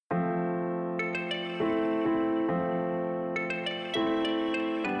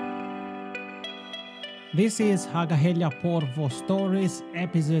This is Hagahelia Porvo Stories,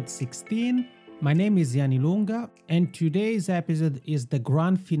 episode 16. My name is Yanni Lunga, and today's episode is the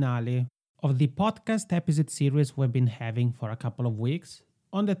grand finale of the podcast episode series we've been having for a couple of weeks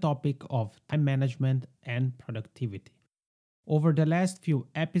on the topic of time management and productivity. Over the last few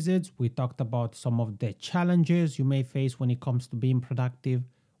episodes, we talked about some of the challenges you may face when it comes to being productive.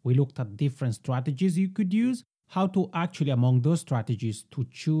 We looked at different strategies you could use, how to actually, among those strategies, to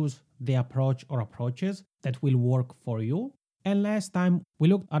choose the approach or approaches that will work for you. And last time, we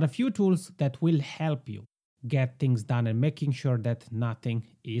looked at a few tools that will help you get things done and making sure that nothing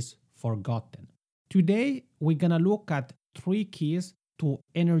is forgotten. Today, we're going to look at 3 keys to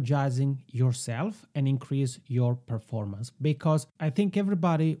energizing yourself and increase your performance, because I think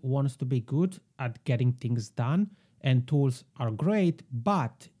everybody wants to be good at getting things done and tools are great,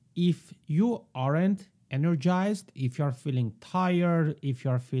 but if you aren't energized, if you're feeling tired, if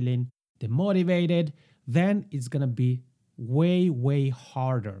you're feeling demotivated, then it's going to be way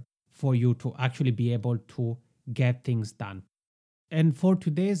harder for you to actually be able to get things done. And for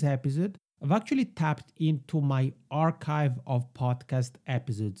today's episode, I've actually tapped into my archive of podcast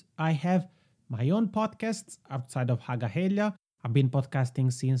episodes. I have my own podcasts outside of Hagahelia. I've been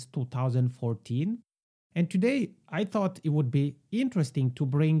podcasting since 2014. And today I thought it would be interesting to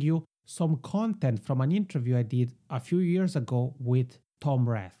bring you some content from an interview I did a few years ago with Tom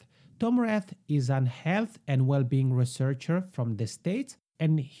Rath. Tom Rath is an health and well-being researcher from the States,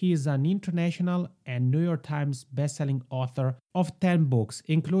 and he is an international and New York Times bestselling author of 10 books,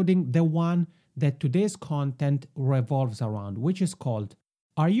 including the one that today's content revolves around, which is called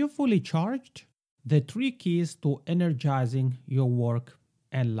Are You Fully Charged? The 3 Keys to Energizing Your Work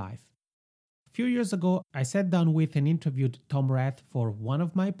and Life. A few years ago, I sat down with and interviewed Tom Rath for one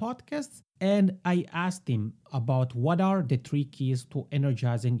of my podcasts, and I asked him about what are the 3 keys to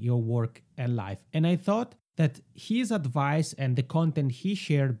energizing your work and life. And I thought that his advice and the content he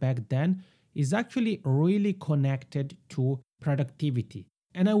shared back then is actually really connected to productivity.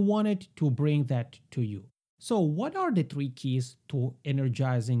 And I wanted to bring that to you. So what are the 3 keys to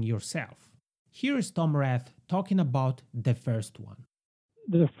energizing yourself? Here is Tom Rath talking about the first one.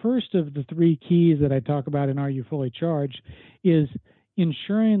 The first of the 3 keys that I talk about in Are You Fully Charged is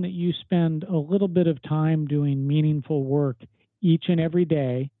ensuring that you spend a little bit of time doing meaningful work each and every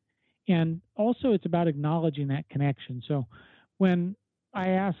day. And also it's about acknowledging that connection. So when I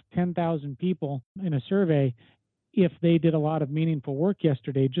asked 10,000 people in a survey if they did a lot of meaningful work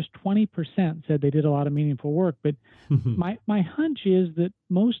yesterday, just 20% said they did a lot of meaningful work. But my hunch is that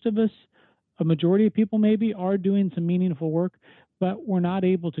most of us, a majority of people maybe, are doing some meaningful work, but we're not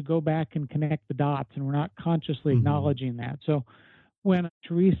able to go back and connect the dots, and we're not consciously acknowledging that. So when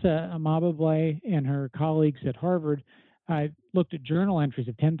Teresa Amabile and her colleagues at Harvard looked at journal entries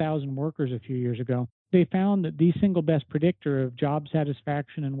of 10,000 workers a few years ago, they found that the single best predictor of job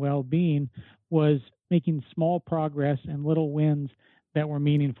satisfaction and well-being was making small progress and little wins that were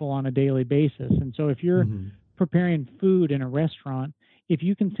meaningful on a daily basis. And so if you're preparing food in a restaurant, if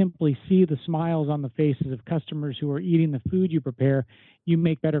you can simply see the smiles on the faces of customers who are eating the food you prepare, you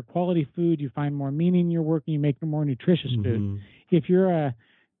make better quality food, you find more meaning in your work, and you make more nutritious food. If you're a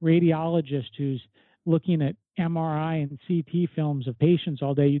radiologist who's looking at MRI and CT films of patients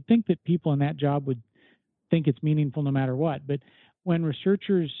all day, you'd think that people in that job would think it's meaningful no matter what. But when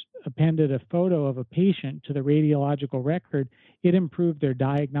researchers appended a photo of a patient to the radiological record, it improved their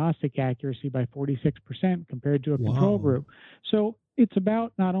diagnostic accuracy by 46% compared to a control group. So it's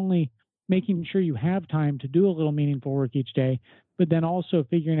about not only making sure you have time to do a little meaningful work each day, but then also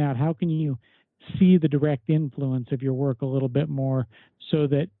figuring out how can you see the direct influence of your work a little bit more so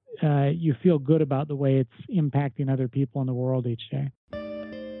that you feel good about the way it's impacting other people in the world each day.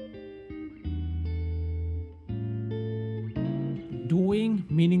 Doing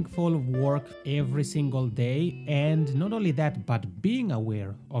meaningful work every single day, and not only that, but being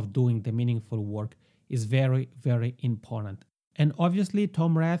aware of doing the meaningful work is very important. And obviously,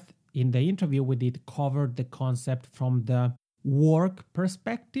 Tom Rath, in the interview we did, covered the concept from the work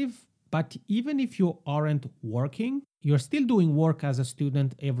perspective. But even if you aren't working, you're still doing work as a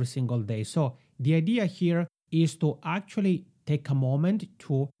student every single day. So the idea here is to actually take a moment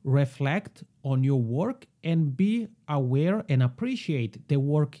to reflect on your work and be aware and appreciate the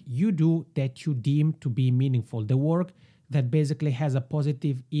work you do that you deem to be meaningful. The work that basically has a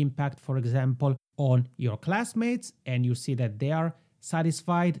positive impact, for example, on your classmates, and you see that they are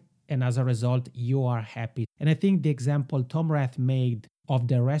satisfied, and as a result, you are happy. And I think the example Tom Rath made of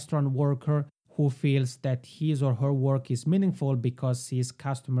the restaurant worker who feels that his or her work is meaningful because sees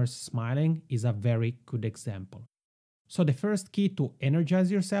customers smiling is a very good example. So the first key to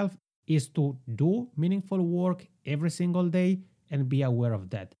energize yourself is to do meaningful work every single day and be aware of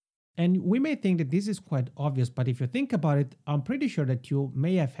that. And we may think that this is quite obvious, but if you think about it, I'm pretty sure that you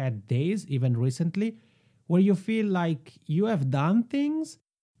may have had days, even recently, where you feel like you have done things,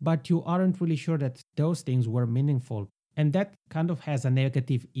 but you aren't really sure that those things were meaningful. And that kind of has a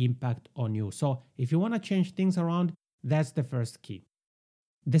negative impact on you. So if you want to change things around, that's the first key.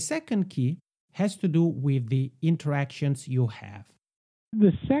 The second key has to do with the interactions you have.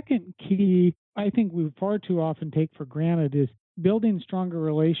 The second key I think we far too often take for granted is building stronger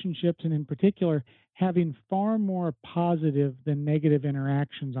relationships, and in particular, having far more positive than negative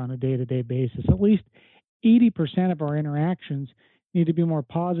interactions on a day-to-day basis. At least 80% of our interactions need to be more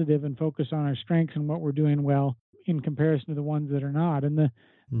positive and focus on our strengths and what we're doing well in comparison to the ones that are not. And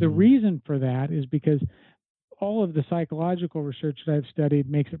the reason for that is because all of the psychological research that I've studied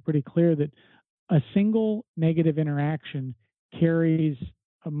makes it pretty clear that a single negative interaction carries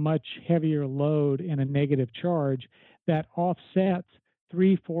a much heavier load and a negative charge that offsets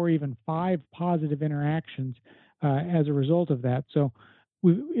 3, 4, even 5 positive interactions as a result of that. So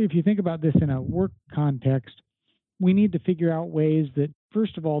if you think about this in a work context, we need to figure out ways that,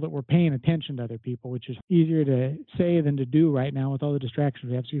 first of all, that we're paying attention to other people, which is easier to say than to do right now with all the distractions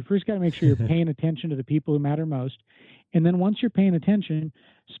we have. So you first got to make sure you're paying attention to the people who matter most. And then once you're paying attention,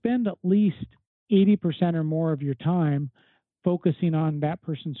 spend at least 80% or more of your time focusing on that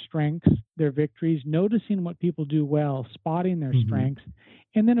person's strengths, their victories, noticing what people do well, spotting their strengths.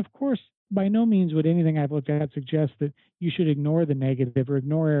 And then, of course, by no means would anything I've looked at suggest that you should ignore the negative or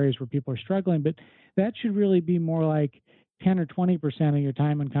ignore areas where people are struggling, but that should really be more like 10 or 20% of your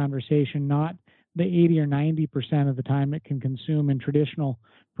time in conversation, not the 80 or 90% of the time it can consume in traditional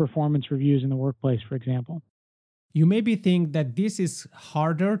performance reviews in the workplace, for example. You maybe think that this is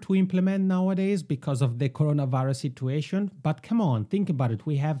harder to implement nowadays because of the coronavirus situation, but come on, think about it.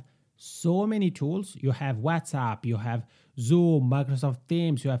 We have so many tools. You have WhatsApp, you have Zoom, Microsoft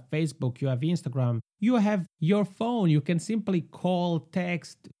Teams, you have Facebook, you have Instagram, you have your phone. You can simply call,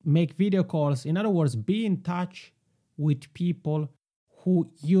 text, make video calls. In other words, be in touch with people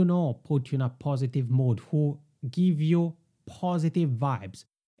who put you in a positive mood, who give you positive vibes.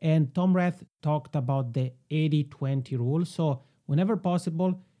 And Tom Rath talked about the 80-20 rule. So whenever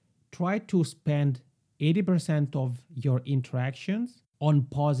possible, try to spend 80% of your interactions on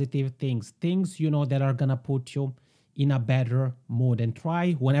positive things that are going to put you in a better mood. And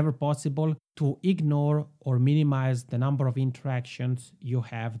try, whenever possible, to ignore or minimize the number of interactions you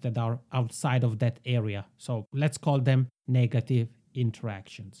have that are outside of that area. So let's call them negative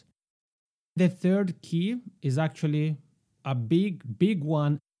interactions. The third key is actually a big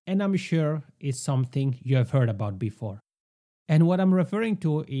one, and I'm sure it's something you have heard about before. And what I'm referring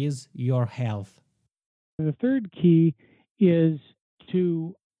to is your health. The third key is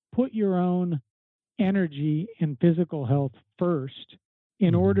to put your own energy and physical health first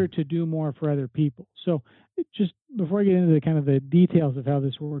in order to do more for other people. So just before I get into the kind of the details of how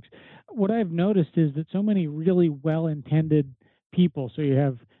this works, what I've noticed is that so many really well-intended people, so you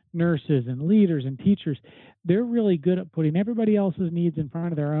have nurses and leaders and teachers, they're really good at putting everybody else's needs in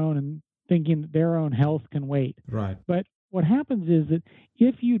front of their own and thinking that their own health can wait. Right. But what happens is that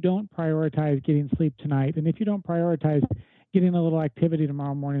if you don't prioritize getting sleep tonight, and if you don't prioritize getting a little activity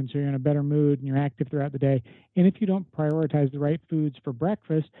tomorrow morning so you're in a better mood and you're active throughout the day, and if you don't prioritize the right foods for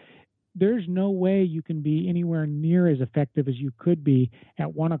breakfast, there's no way you can be anywhere near as effective as you could be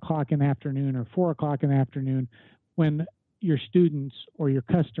at 1 o'clock in the afternoon or 4 o'clock in the afternoon when your students or your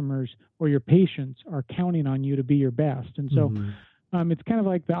customers or your patients are counting on you to be your best. And so it's kind of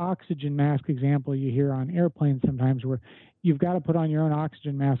like the oxygen mask example you hear on airplanes sometimes, where you've got to put on your own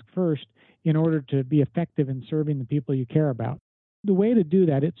oxygen mask first in order to be effective in serving the people you care about. The way to do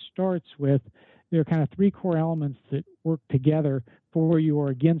that, it starts with, there are kind of 3 core elements that work together for you or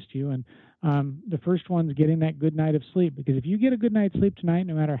against you. And the first one's getting that good night of sleep, because if you get a good night's sleep tonight,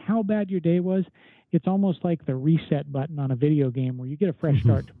 no matter how bad your day was, it's almost like the reset button on a video game where you get a fresh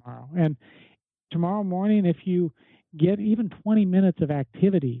start tomorrow. And tomorrow morning, if you get even 20 minutes of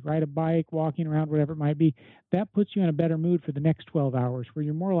activity, ride a bike, walking around, whatever it might be, that puts you in a better mood for the next 12 hours, where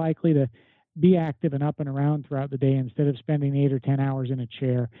you're more likely to be active and up and around throughout the day instead of spending 8 or 10 hours in a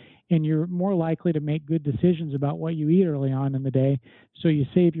chair. And you're more likely to make good decisions about what you eat early on in the day, so you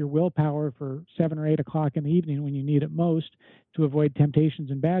save your willpower for 7 or 8 o'clock in the evening when you need it most to avoid temptations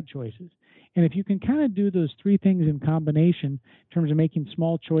and bad choices. And if you can kind of do those 3 things in combination in terms of making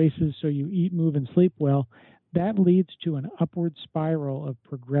small choices so you eat, move, and sleep well, that leads to an upward spiral of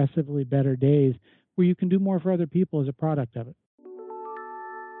progressively better days where you can do more for other people as a product of it.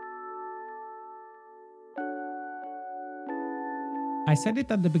 I said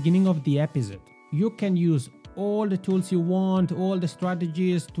it at the beginning of the episode. You can use all the tools you want, all the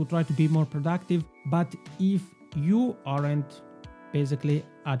strategies to try to be more productive, but if you aren't basically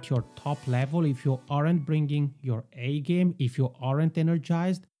at your top level, if you aren't bringing your A game, if you aren't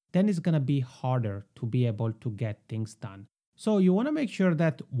energized, then it's going to be harder to be able to get things done. So you want to make sure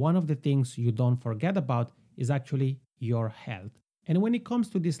that one of the things you don't forget about is actually your health. And when it comes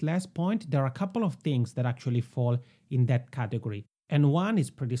to this last point, there are a couple of things that actually fall in that category. And one is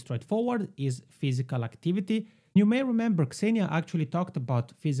pretty straightforward, is physical activity. You may remember Ksenia actually talked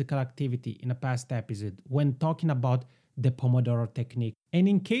about physical activity in a past episode when talking about the Pomodoro technique. And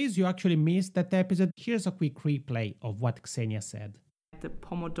in case you actually missed that episode, here's a quick replay of what Ksenia said. The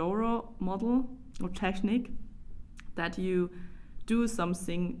Pomodoro model or technique, that you do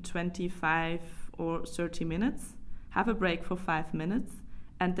something 25 or 30 minutes, have a break for 5 minutes,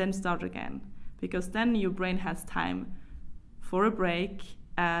 and then start again. Because then your brain has time for a break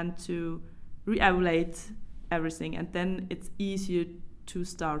and to re-evaluate everything, and then it's easier to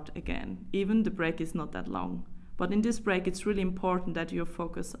start again. Even the break is not that long. But in this break, it's really important that you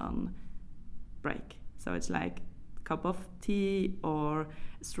focus on break. So it's like a cup of tea or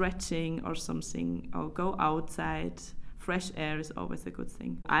stretching or something, or go outside. Fresh air is always a good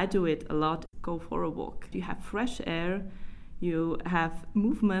thing. I do it a lot. Go for a walk. You have fresh air, you have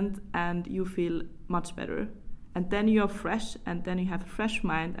movement, and you feel much better. And then you're fresh, and then you have a fresh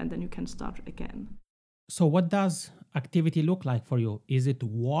mind, and then you can start again. So what does activity look like for you? Is it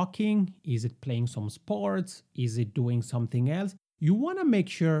walking? Is it playing some sports? Is it doing something else? You want to make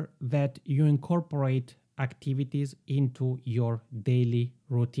sure that you incorporate activities into your daily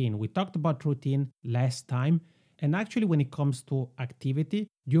routine. We talked about routine last time. And actually, when it comes to activity,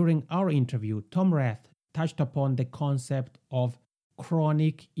 during our interview, Tom Rath touched upon the concept of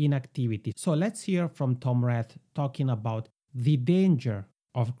chronic inactivity. So let's hear from Tom Rath talking about the danger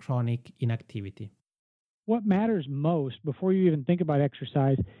of chronic inactivity. What matters most before you even think about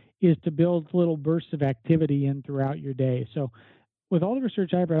exercise is to build little bursts of activity in throughout your day. So with all the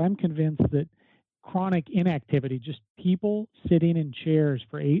research I've read, I'm convinced that chronic inactivity, just people sitting in chairs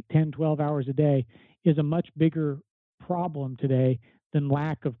for 8, 10, 12 hours a day, is a much bigger problem today than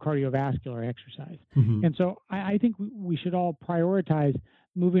lack of cardiovascular exercise. Mm-hmm. And so I think we should all prioritize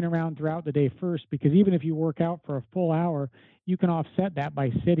moving around throughout the day first, because even if you work out for a full hour, you can offset that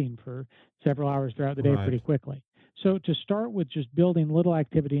by sitting for several hours throughout the day pretty quickly. So to start with just building little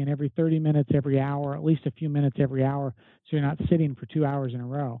activity in every 30 minutes, every hour, at least a few minutes every hour, so you're not sitting for 2 hours in a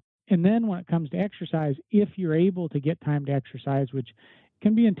row. And then when it comes to exercise, if you're able to get time to exercise, which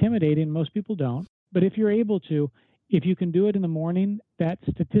can be intimidating, most people don't, but if you're able to, if you can do it in the morning, that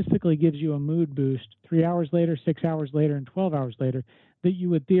statistically gives you a mood boost 3 hours later, 6 hours later, and 12 hours later that you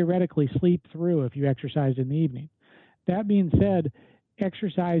would theoretically sleep through if you exercised in the evening. That being said,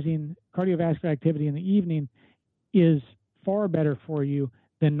 exercising cardiovascular activity in the evening is far better for you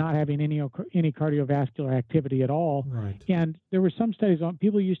than not having any cardiovascular activity at all. Right. And there were some studies on,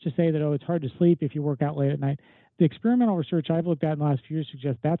 people used to say that, it's hard to sleep if you work out late at night. The experimental research I've looked at in the last few years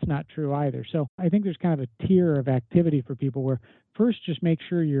suggests that's not true either. So I think there's kind of a tier of activity for people where first just make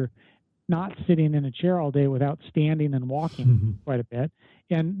sure you're not sitting in a chair all day without standing and walking quite a bit.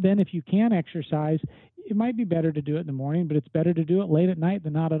 And then if you can exercise, it might be better to do it in the morning, but it's better to do it late at night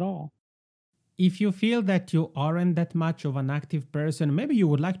than not at all. If you feel that you aren't that much of an active person, maybe you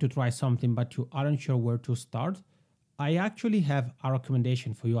would like to try something, but you aren't sure where to start, I actually have a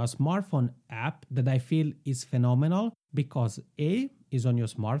recommendation for you, a smartphone app that I feel is phenomenal because A, is on your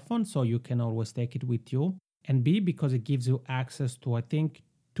smartphone, so you can always take it with you, and B, because it gives you access to, I think,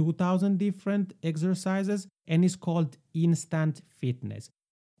 2,000 different exercises, and it's called Instant Fitness.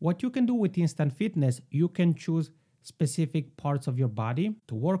 What you can do with Instant Fitness, you can choose specific parts of your body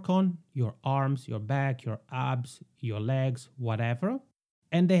to work on, your arms, your back, your abs, your legs, whatever.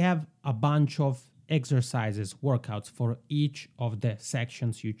 And they have a bunch of exercises, workouts for each of the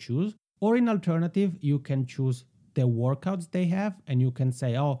sections you choose. Or in alternative, you can choose the workouts they have and you can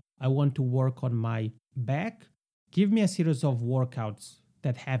say, I want to work on my back. Give me a series of workouts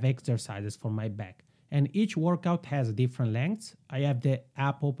that have exercises for my back. And each workout has different lengths. I have the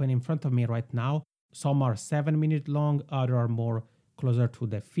app open in front of me right now. Some are 7-minute long, others are more closer to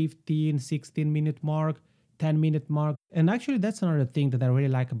the 15, 16-minute mark, 10-minute mark. And actually, that's another thing that I really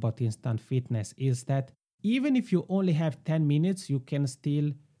like about Instant Fitness is that even if you only have 10 minutes, you can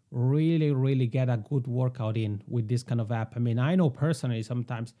still really, really get a good workout in with this kind of app. I mean, I know personally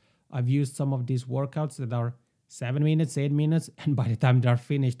sometimes I've used some of these workouts that are 7 minutes, 8 minutes, and by the time they're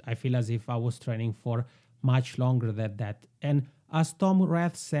finished, I feel as if I was training for much longer than that. And as Tom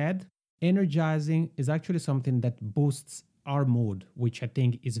Rath said, energizing is actually something that boosts our mood, which I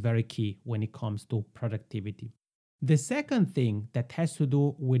think is very key when it comes to productivity. The second thing that has to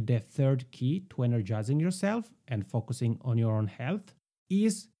do with the third key to energizing yourself and focusing on your own health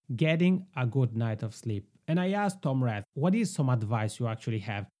is getting a good night of sleep. And I asked Tom Rath, what is some advice you actually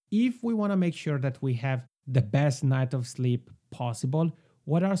have? If we want to make sure that we have the best night of sleep possible,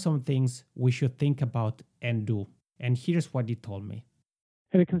 what are some things we should think about and do? And here's what he told me.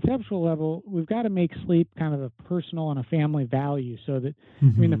 At a conceptual level, we've got to make sleep kind of a personal and a family value so that,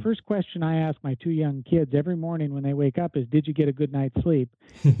 the first question I ask my two young kids every morning when they wake up is, did you get a good night's sleep?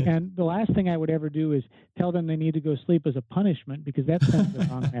 And the last thing I would ever do is tell them they need to go sleep as a punishment, because that sends the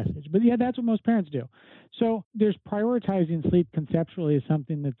wrong message. But yeah, that's what most parents do. So there's prioritizing sleep conceptually is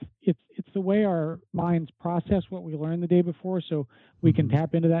something that's, it's the way our minds process what we learned the day before, so we can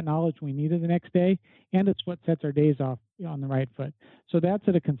tap into that knowledge we need it the next day, and it's what sets our days off on the right foot. So that's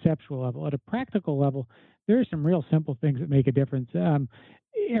at a conceptual level. At a practical level, there are some real simple things that make a difference.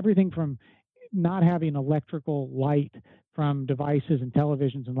 Everything from not having electrical light from devices and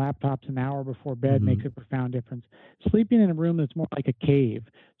televisions and laptops an hour before bed makes a profound difference. Sleeping in a room that's more like a cave,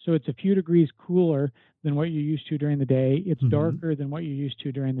 so it's a few degrees cooler than what you're used to during the day. It's darker than what you're used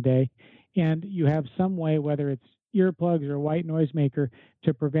to during the day. And you have some way, whether it's earplugs or a white noisemaker,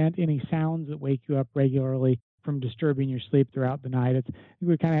 to prevent any sounds that wake you up regularly from disturbing your sleep throughout the night.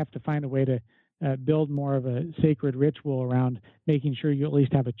 We kind of have to find a way to build more of a sacred ritual around making sure you at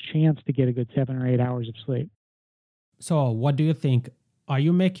least have a chance to get a good 7 or 8 hours of sleep. So what do you think? Are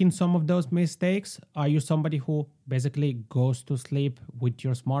you making some of those mistakes? Are you somebody who basically goes to sleep with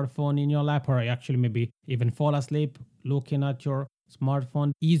your smartphone in your lap, or actually maybe even fall asleep looking at your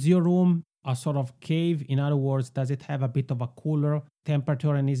smartphone? Is your room a sort of cave? In other words, does it have a bit of a cooler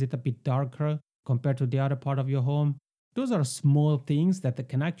temperature, and is it a bit darker compared to the other part of your home? Those are small things that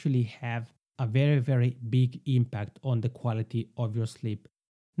can actually have a very, very big impact on the quality of your sleep.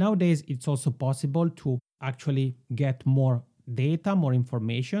 Nowadays, it's also possible to actually get more data, more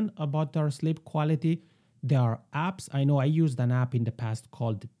information about our sleep quality. There are apps. I know I used an app in the past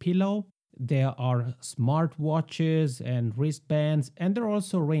called Pillow. There are smartwatches and wristbands, and there are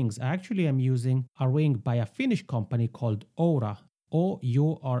also rings. Actually, I'm using a ring by a Finnish company called Oura,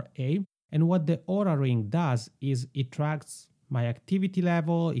 O-U-R-A. And what the Oura ring does is it tracks my activity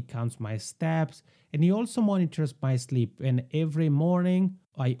level, it counts my steps, and it also monitors my sleep. And every morning,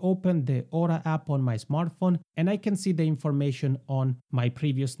 I open the Oura app on my smartphone and I can see the information on my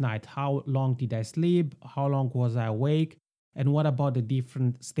previous night. How long did I sleep? How long was I awake? And what about the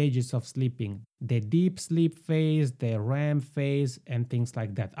different stages of sleeping? The deep sleep phase, the REM phase, and things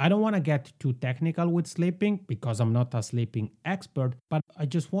like that. I don't want to get too technical with sleeping because I'm not a sleeping expert, but I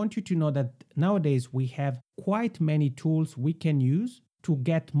just want you to know that nowadays we have quite many tools we can use to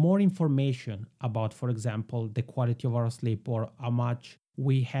get more information about, for example, the quality of our sleep, or how much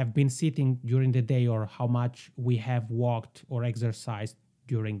we have been sitting during the day, or how much we have walked or exercised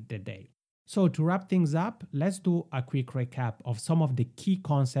during the day. So to wrap things up, let's do a quick recap of some of the key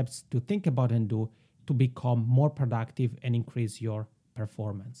concepts to think about and do to become more productive and increase your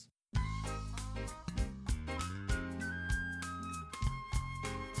performance.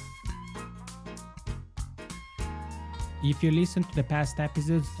 If you listen to the past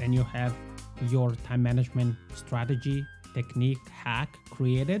episodes and you have your time management strategy, technique, hack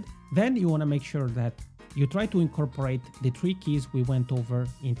created, then you want to make sure that you try to incorporate the 3 keys we went over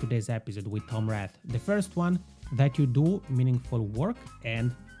in today's episode with Tom Rath. The first one, that you do meaningful work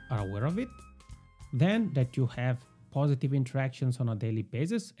and are aware of it. Then that you have positive interactions on a daily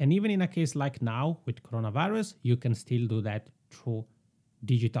basis. And even in a case like now with coronavirus, you can still do that through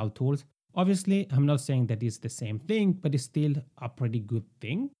digital tools. Obviously, I'm not saying that it's the same thing, but it's still a pretty good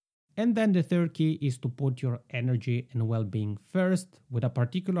thing. And then the third key is to put your energy and well-being first, with a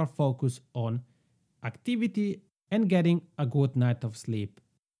particular focus on activity and getting a good night of sleep.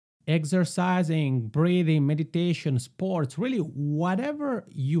 Exercising, breathing, meditation, sports, really whatever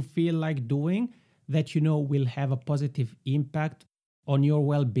you feel like doing that you know will have a positive impact on your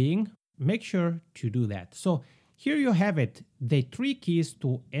well-being, make sure to do that. So here you have it, the 3 keys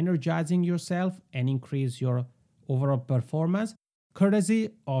to energizing yourself and increase your overall performance,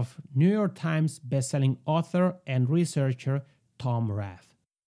 courtesy of New York Times bestselling author and researcher Tom Rath.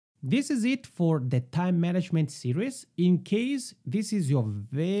 This is it for the time management series. In case this is your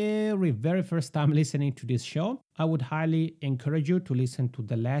very, very first time listening to this show, I would highly encourage you to listen to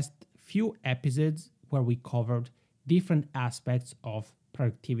the last few episodes where we covered different aspects of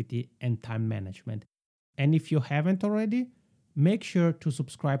productivity and time management. And if you haven't already, make sure to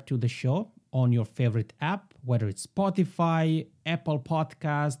subscribe to the show on your favorite app, whether it's Spotify, Apple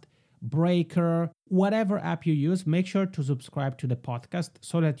Podcast, Breaker, whatever app you use, make sure to subscribe to the podcast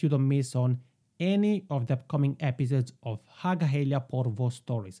so that you don't miss on any of the upcoming episodes of Hagahelia Porvo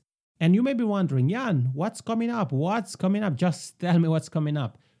Stories. And you may be wondering, Jan, what's coming up? What's coming up? Just tell me what's coming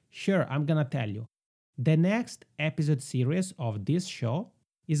up. Sure, I'm gonna tell you. The next episode series of this show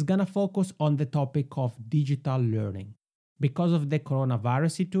is gonna focus on the topic of digital learning. Because of the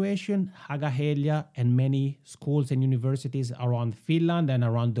coronavirus situation, Hagahelia and many schools and universities around Finland and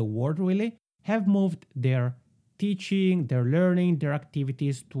around the world really have moved their teaching, their learning, their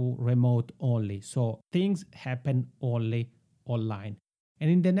activities to remote only. So things happen only online.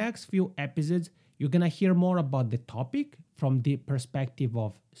 And in the next few episodes, you're going to hear more about the topic from the perspective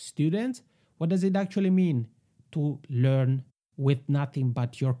of students. What does it actually mean to learn with nothing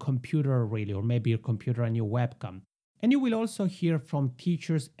but your computer really, or maybe your computer and your webcam? And you will also hear from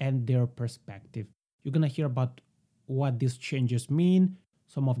teachers and their perspective. You're going to hear about what these changes mean,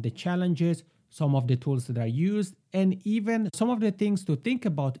 some of the challenges, some of the tools that are used, and even some of the things to think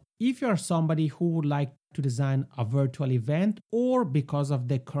about if you're somebody who would like to design a virtual event, or because of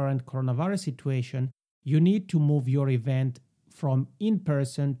the current coronavirus situation, you need to move your event from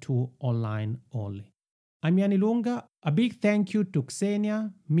in-person to online only. I'm Jani Lunga. A big thank you to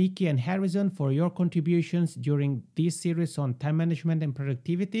Xenia, Miki, and Harrison for your contributions during this series on time management and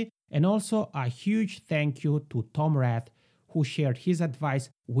productivity, and also a huge thank you to Tom Rath, who shared his advice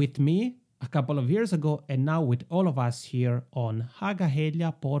with me a couple of years ago and now with all of us here on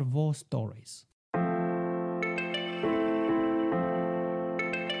Hagahelia Porvo Stories.